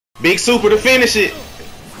Big super to finish it.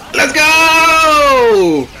 Let's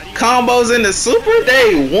go! Combos in the super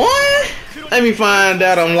day one? Let me find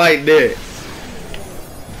out I'm like that.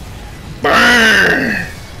 Burn!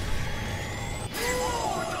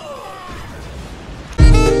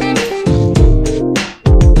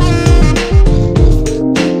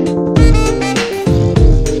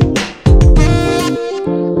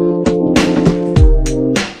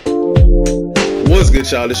 What's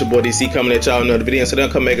good, y'all? It's your boy DC coming at y'all another video. So then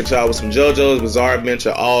I'm coming at y'all with some JoJo's Bizarre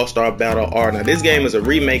Adventure All-Star Battle R. Now this game is a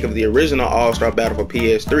remake of the original All-Star Battle for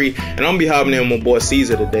PS3, and I'm gonna be hopping in with my boy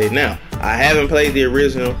CAESER today. Now I haven't played the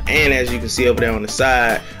original, and as you can see over there on the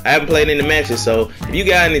side, I haven't played any matches. So if you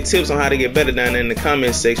got any tips on how to get better down there in the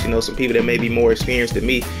comment section, you know, some people that may be more experienced than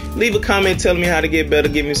me, leave a comment telling me how to get better,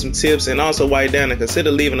 give me some tips, and also while you're down there,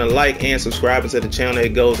 consider leaving a like and subscribing to the channel.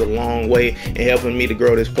 It goes a long way in helping me to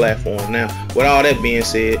grow this platform. Now with all that being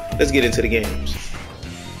said, let's get into the games.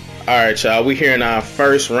 Alright, y'all, we here in our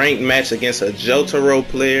first ranked match against a Jojo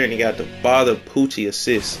player, and he got the Father Poochie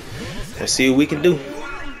assist. Let's see what we can do.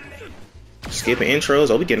 Skipping intros.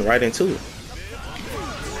 Oh, we getting right into it.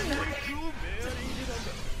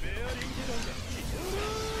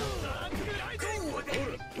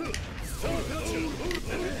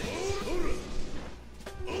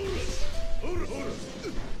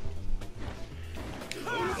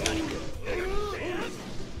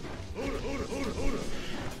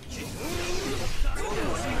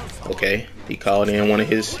 Okay, he called in one of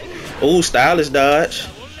his stylish dodge.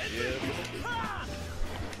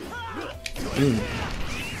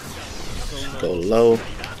 Go low.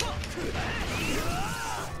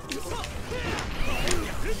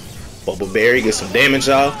 Bubble Berry, get some damage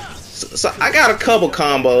off. So I got a couple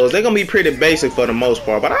combos. They're gonna be pretty basic for the most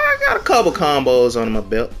part, but I got a couple combos under my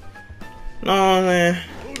belt. No, man.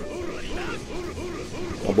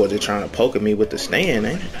 My boy just trying to poke at me with the stand,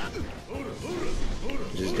 ain't it?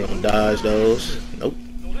 Just gonna dodge those. Nope.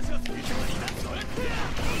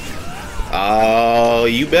 Oh,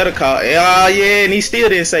 you better call. Oh, yeah, and he still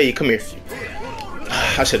didn't say you. Come here.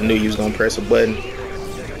 I should have knew you was gonna press a button.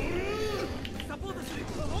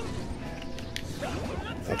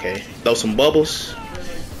 Okay, throw some bubbles.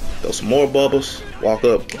 Throw some more bubbles. Walk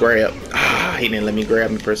up, grab. Ah, he didn't let me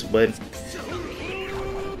grab and press a button.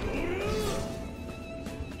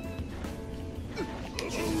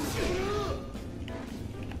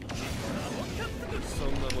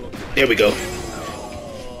 There we go.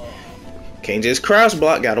 Can't just cross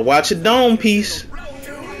block, gotta watch a dome piece.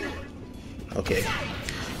 Okay.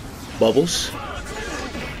 Bubbles.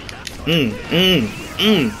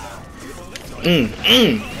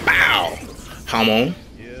 Bow. Come on.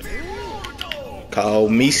 Call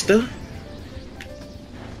Mister.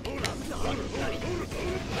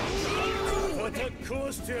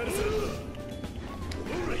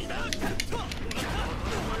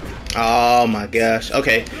 Oh my gosh.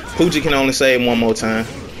 Okay. Poochie can only save one more time.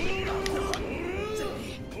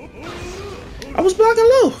 I was blocking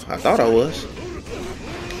low. I thought I was.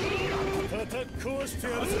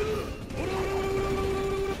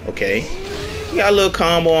 Okay. We got a little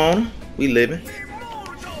combo on him. We living.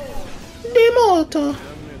 Demorta.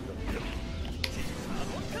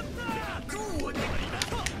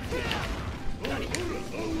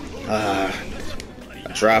 I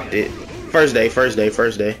dropped it. First day.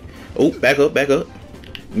 Oh, back up.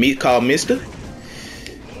 Me call Mister.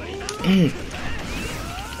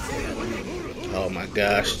 Oh my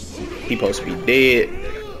gosh. He supposed to be dead.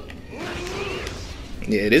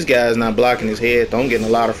 Yeah, this guy's not blocking his head, though. I'm getting a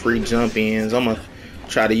lot of free jump ins. I'm gonna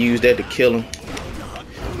try to use that to kill him.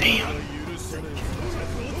 Damn.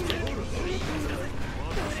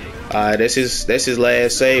 Alright, that's his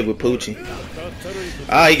last save with Poochie.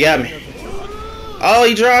 Oh, he got me. Oh,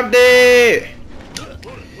 he dropped it.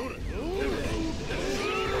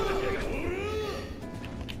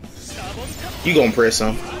 You gonna press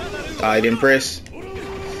some? I didn't press.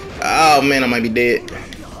 Oh man, I might be dead.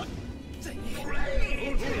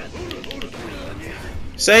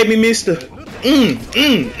 Save me, Mister.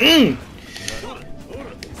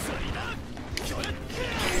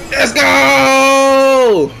 Let's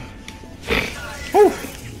go. Whew.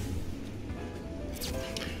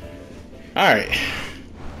 All right.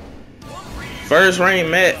 First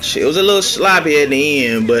ranked match. It was a little sloppy at the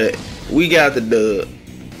end, but we got the dub.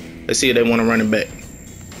 Let's see if they want to run it back.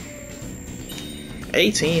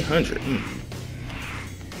 1800.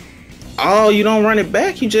 Oh, you don't run it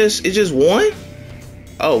back? It's just one?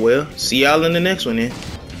 Oh well. See y'all in the next one then.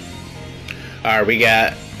 Alright, we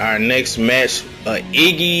got our next match,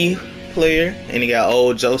 Iggy player, and he got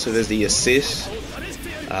old Joseph as the assist.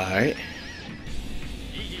 Alright.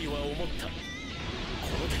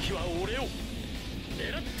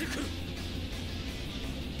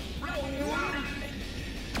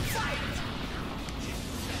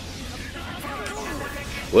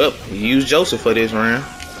 Well, we use Joseph for this round.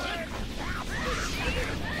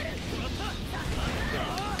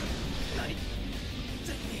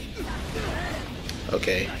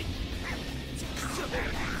 Okay.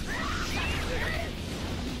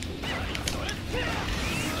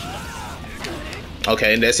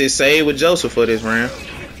 Okay, that's his save with Joseph for this round.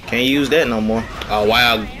 Can't use that no more. Oh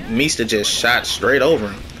wow, Mista just shot straight over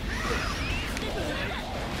him.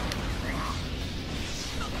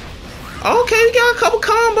 Okay, we got a couple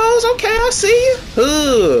combos. Okay, I see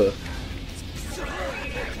you.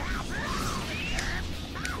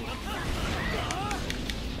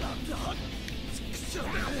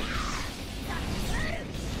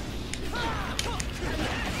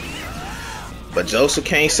 But Joseph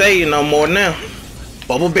can't save you no more now.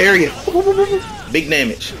 Bubble barrier. Big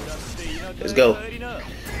damage. Let's go.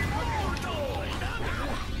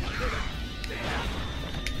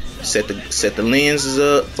 Set the lenses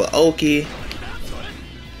up for Oki.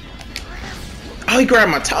 Oh, he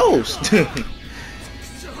grabbed my toes.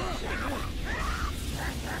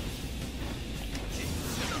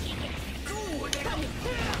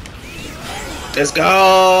 Let's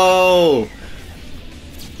go.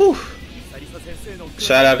 Whew.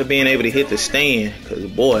 Shout out to being able to hit the stand, cause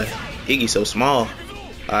boy, Iggy's so small.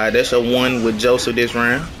 Alright, that's a one with Joseph this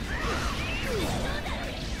round.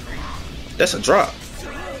 That's a drop.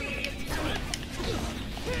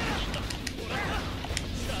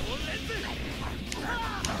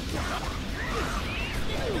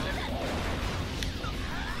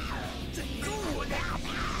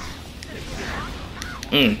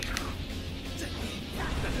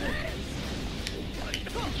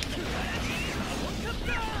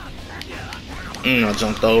 I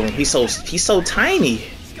jumped over him. He's so tiny.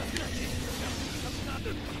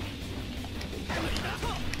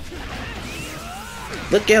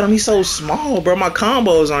 Look at him, he's so small, bro. My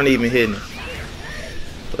combos aren't even hitting him.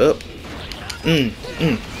 Up.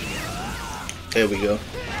 There we go.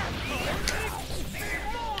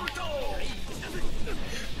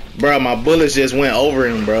 Bro, my bullets just went over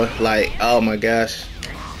him, bro. Like, oh my gosh.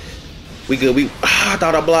 We good. I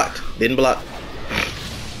thought I blocked. Didn't block.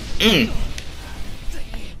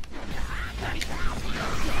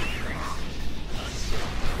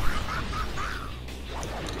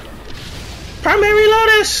 Primary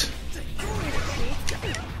Lotus.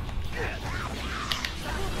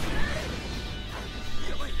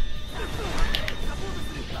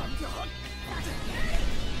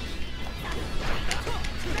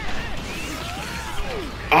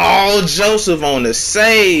 Oh, Joseph on the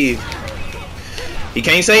save. He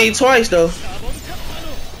can't save twice though.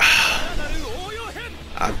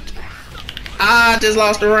 I just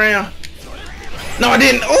lost the round. No, I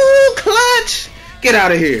didn't. Oh, clutch. Get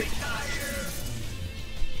out of here.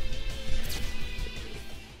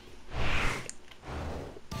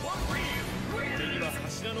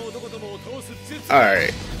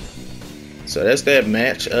 Alright, so that's that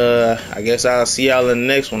match. I guess I'll see y'all in the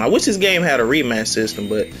next one. I wish this game had a rematch system,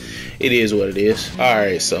 but it is what it is.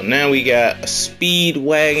 Alright, so now we got a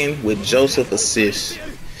Speedwagon with Joseph assist.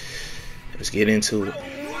 Let's get into it.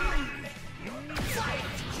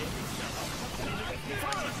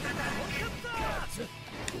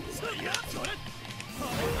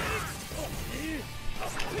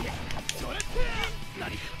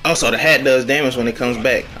 Oh, so the hat does damage when it comes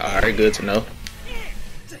back. Alright, good to know.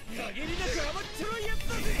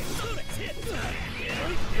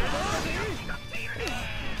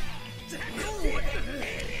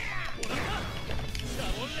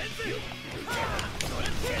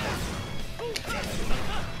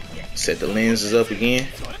 Set the lenses up again.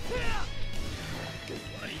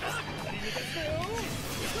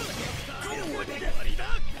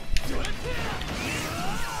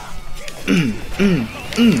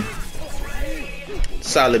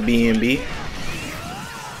 Solid BNB.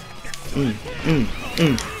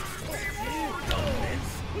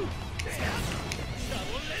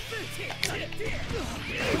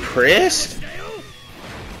 Pressed?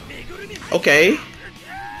 Okay.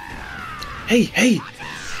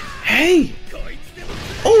 Hey.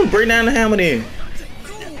 Oh, bring down the hammer then.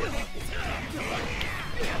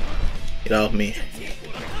 Get off me.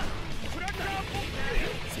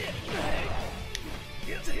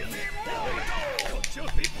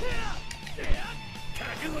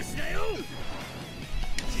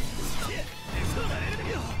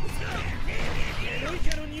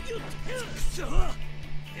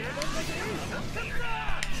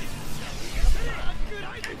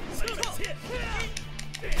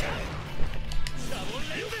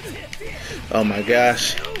 Oh my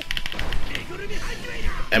gosh.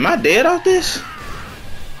 Am I dead off this?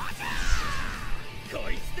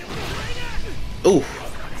 Ooh.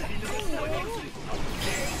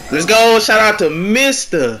 Let's go. Shout out to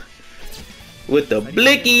Mr. with the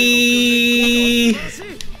blicky.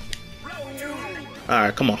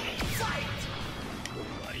 Alright, come on.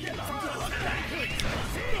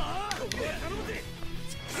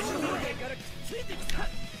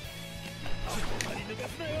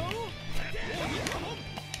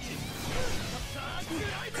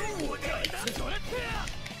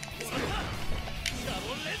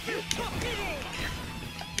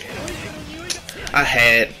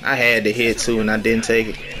 I had to hit too, and I didn't take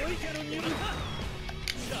it.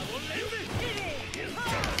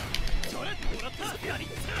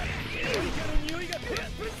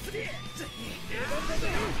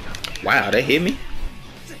 Wow, that hit me.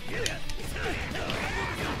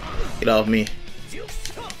 Get off me.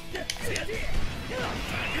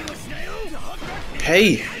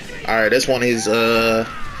 Hey. Alright, that's one of his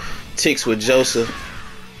ticks with Joseph.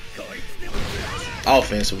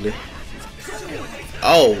 Offensively.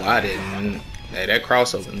 Oh, I didn't. Hey, that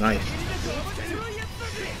crossover, nice.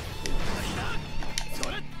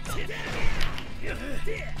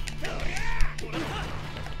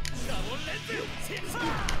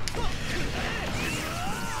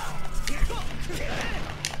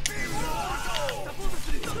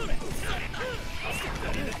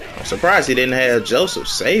 I'm surprised he didn't have Joseph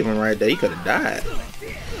save him right there. He could have died.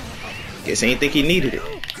 Guess he didn't think he needed it.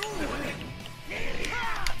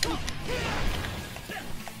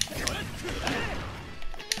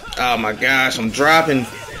 Oh my gosh, I'm dropping.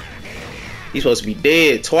 He's supposed to be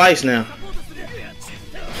dead twice now.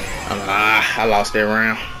 I lost that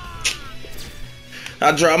round.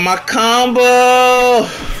 I dropped my combo.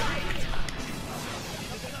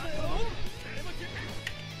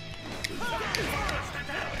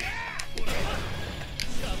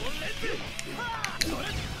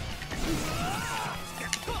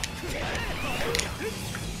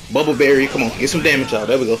 Bubble berry, come on, get some damage out.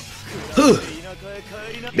 There we go. Whew.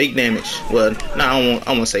 Big damage. Well, no,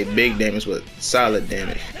 I won't say big damage, but solid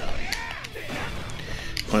damage.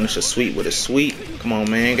 Punish a sweet with a sweet. Come on,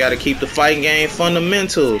 man. Gotta keep the fighting game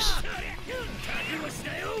fundamentals.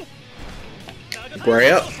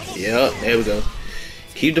 Grab. Yep, there we go.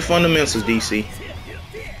 Keep the fundamentals, DC.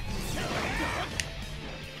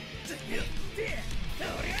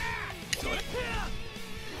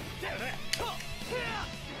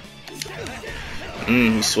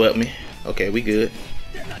 He swept me. Okay, we good.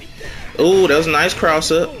 Ooh, that was a nice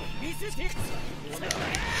cross up.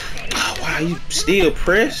 Oh, wow, you still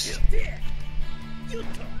pressed?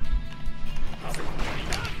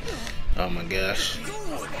 Oh my gosh.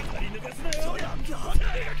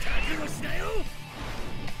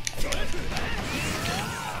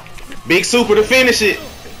 Big super to finish it.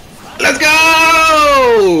 Let's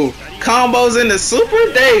go! Combos in the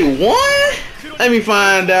super day one? Let me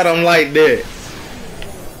find out I'm like that.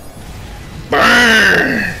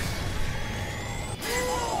 Burn!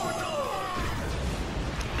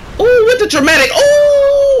 Ooh, with the dramatic.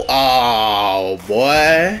 Ooh! Oh,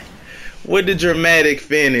 boy. With the dramatic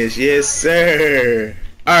finish. Yes, sir.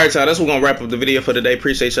 Alright, y'all, that's what we're gonna wrap up the video for today.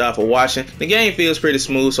 Appreciate y'all for watching. The game feels pretty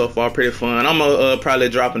smooth so far, pretty fun. I'm gonna probably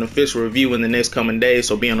drop an official review in the next coming days,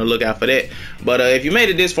 so be on the lookout for that. But if you made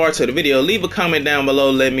it this far to the video, leave a comment down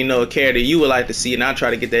below. Let me know a character you would like to see, and I'll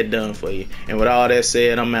try to get that done for you. And with all that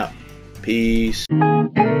said, I'm out. Peace.